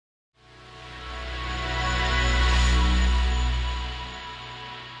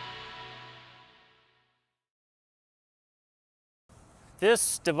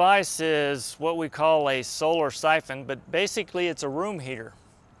This device is what we call a solar siphon, but basically it's a room heater.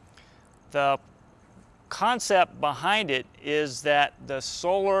 The concept behind it is that the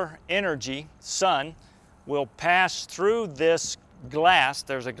solar energy, sun, will pass through this glass,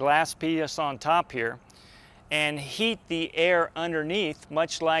 there's a glass piece on top here, and heat the air underneath,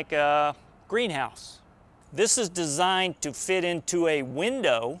 much like a greenhouse. This is designed to fit into a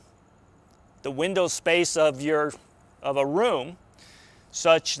window, the window space of a room,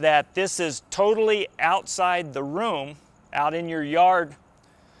 such that this is totally outside the room, out in your yard,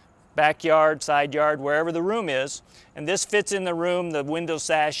 backyard, side yard, wherever the room is. And this fits in the room, the window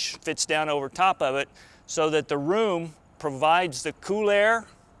sash fits down over top of it, so that the room provides the cool air,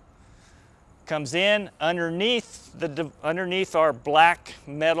 comes in underneath our black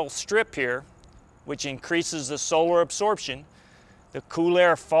metal strip here, which increases the solar absorption. The cool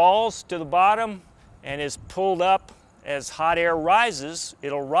air falls to the bottom and is pulled up. As hot air rises,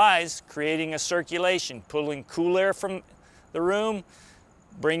 it'll rise, creating a circulation, pulling cool air from the room,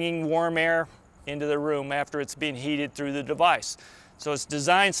 bringing warm air into the room after it's been heated through the device. So it's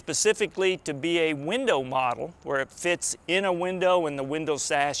designed specifically to be a window model where it fits in a window and the window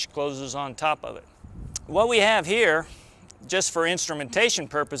sash closes on top of it. What we have here, just for instrumentation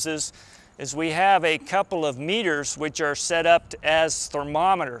purposes, is we have a couple of meters which are set up as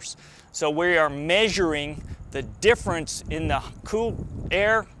thermometers. So we are measuring the difference in the cool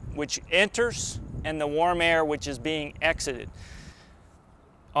air which enters and the warm air which is being exited.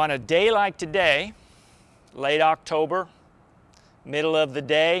 On a day like today, late October, middle of the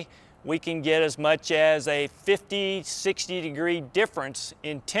day, we can get as much as a 50–60 degree difference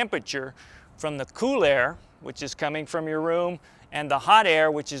in temperature from the cool air, which is coming from your room, and the hot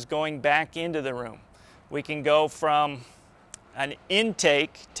air, which is going back into the room. We can go from an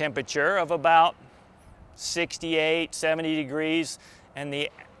intake temperature of about 68–70 degrees, and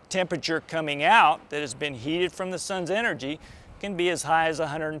the temperature coming out that has been heated from the sun's energy can be as high as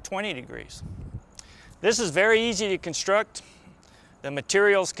 120 degrees. This is very easy to construct. The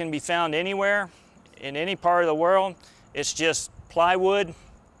materials can be found anywhere, in any part of the world. It's just plywood,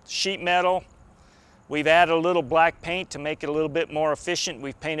 sheet metal. We've added a little black paint to make it a little bit more efficient.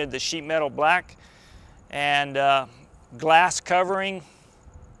 We've painted the sheet metal black, and glass covering,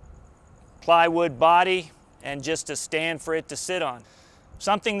 plywood body, and just a stand for it to sit on.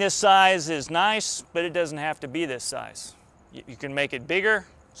 Something this size is nice, but it doesn't have to be this size. You can make it bigger,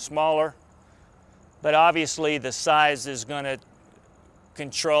 smaller, but obviously the size is going to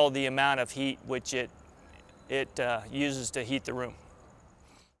control the amount of heat which it uses to heat the room.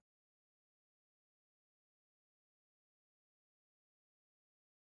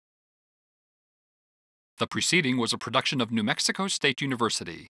 The preceding was a production of New Mexico State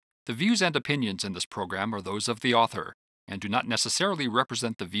University. The views and opinions in this program are those of the author and do not necessarily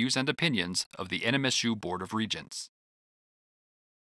represent the views and opinions of the NMSU Board of Regents.